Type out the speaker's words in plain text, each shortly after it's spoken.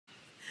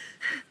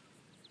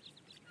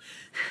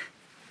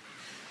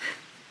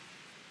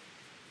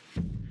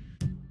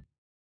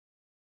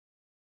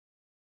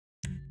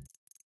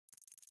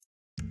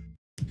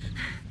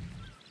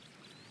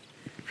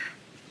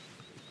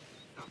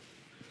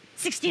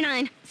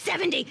69,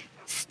 70.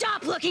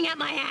 Stop looking at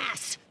my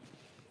ass!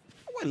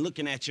 I wasn't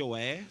looking at your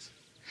ass.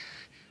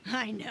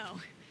 I know.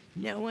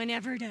 No one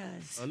ever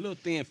does. A little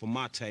thin for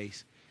my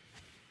taste,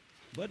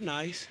 but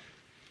nice.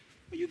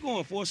 Are you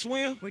going for a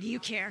swim? What do you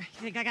care?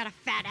 You think I got a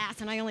fat ass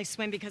and I only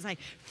swim because I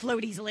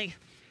float easily?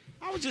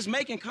 I was just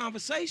making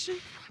conversation.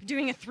 I'm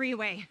doing a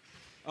three-way.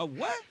 A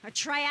what? A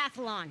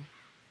triathlon.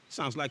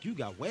 Sounds like you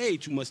got way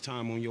too much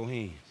time on your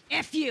hands.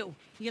 F you.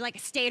 You like a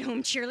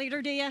stay-at-home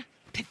cheerleader, do ya?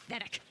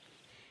 Pathetic.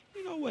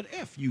 You know what?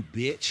 F you,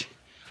 bitch.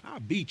 I'll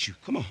beat you.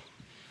 Come on.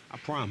 I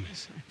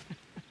promise.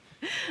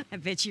 I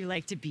bet you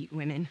like to beat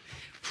women.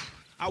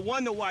 I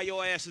wonder why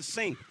your ass is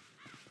single.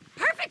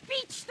 Perfect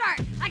beach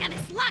start! I got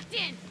this locked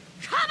in!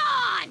 Come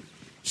on!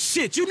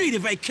 Shit, you need a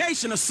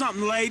vacation or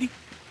something, lady.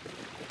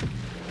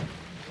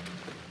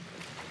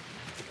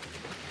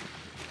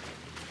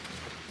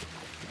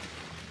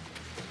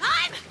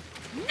 I'm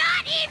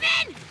not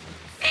even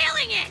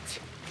feeling it!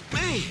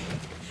 Man,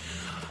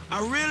 I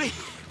really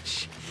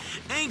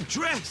ain't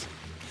dressed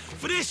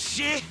for this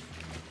shit.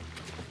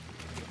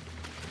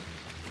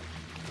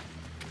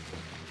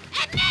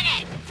 Admit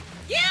it!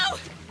 You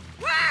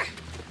were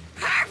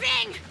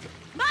carving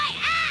my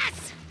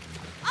ass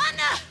on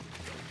the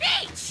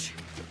beach!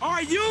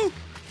 Are you?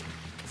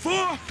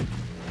 For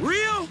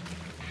real?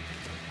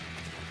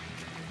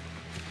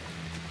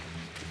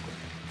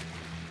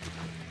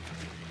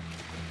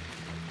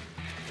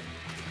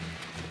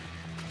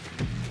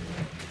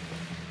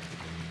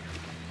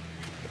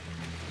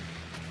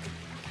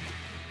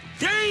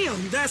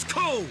 Damn, that's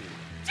cold.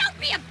 Don't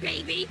be a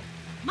baby!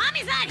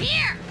 Mommy's not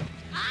here!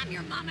 I'm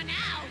your mama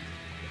now.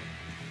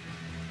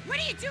 What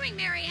are you doing,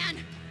 Marianne?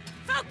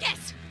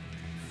 Focus!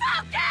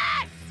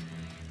 Focus!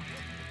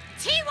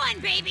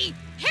 T1, baby!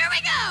 Here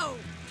we go!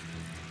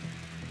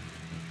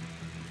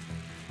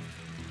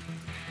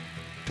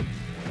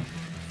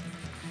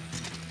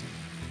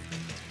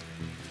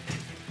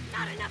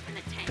 Not enough in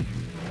the tank.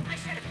 I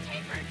should have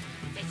tapered.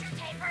 Did you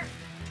taper?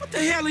 What the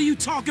hell are you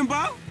talking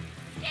about?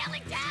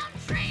 Scaling down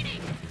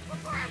training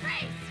before a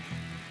race.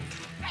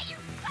 Bet you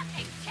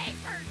fucking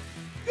tapered.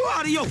 You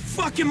out of your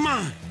fucking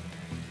mind.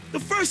 The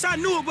first I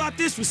knew about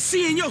this was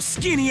seeing your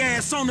skinny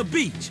ass on the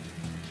beach.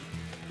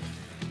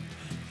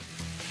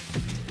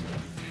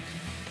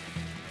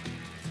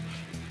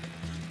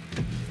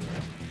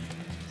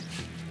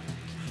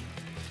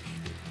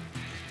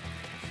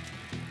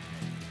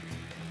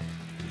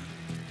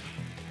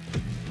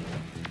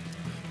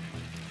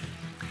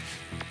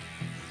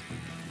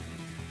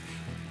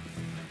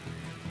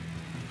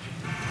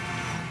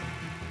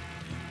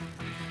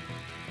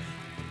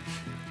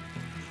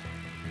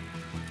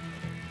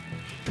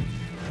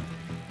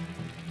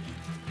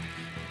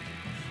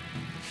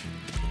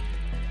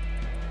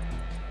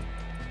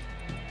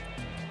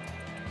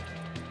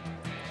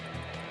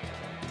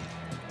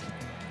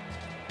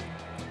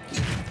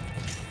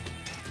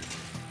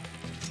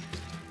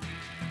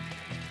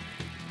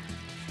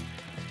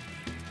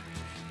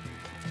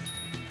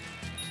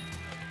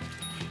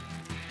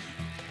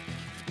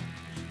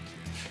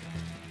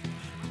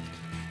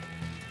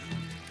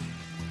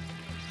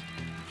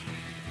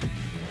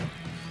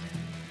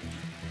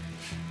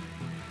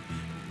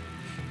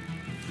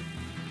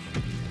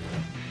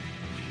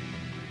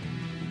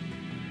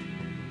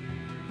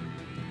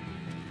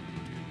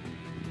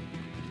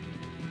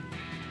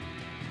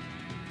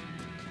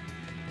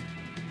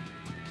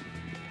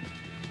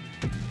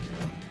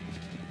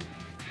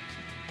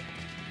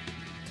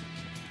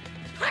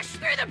 Push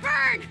through the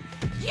burn!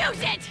 Use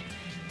it!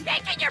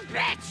 Make it your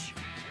bitch!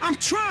 I'm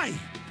trying.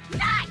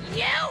 Not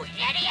you,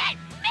 idiot!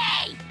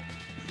 Me!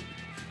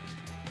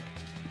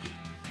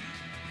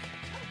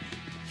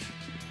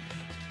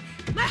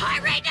 My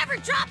heart rate never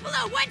dropped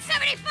below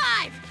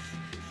 175!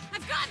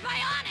 I've gone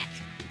bionic!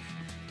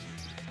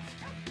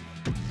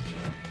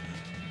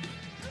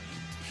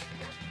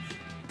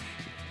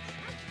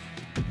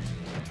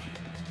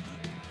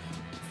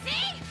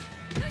 See?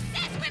 Who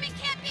says women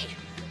can't be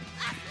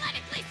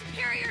athletically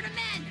superior to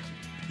men?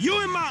 You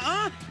and my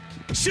aunt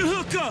should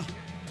hook up.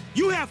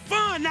 You have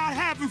fun not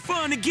having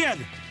fun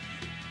together.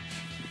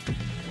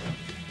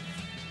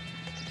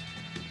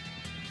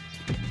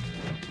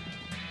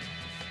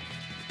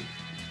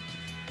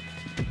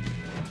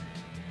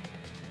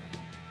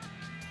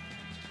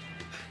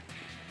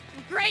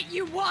 Great,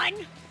 you won!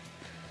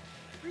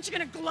 Aren't you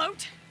gonna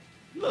gloat?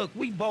 Look,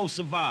 we both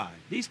survived.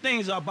 These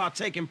things are about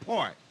taking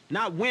part,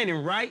 not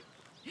winning, right?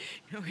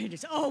 No, it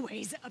is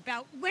always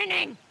about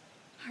winning!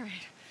 All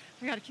right,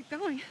 I gotta keep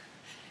going.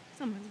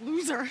 I'm a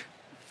loser.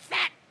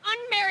 Fat,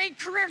 unmarried,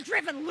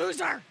 career-driven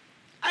loser!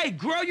 Hey,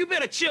 girl, you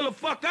better chill the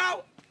fuck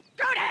out.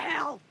 Go to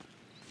hell!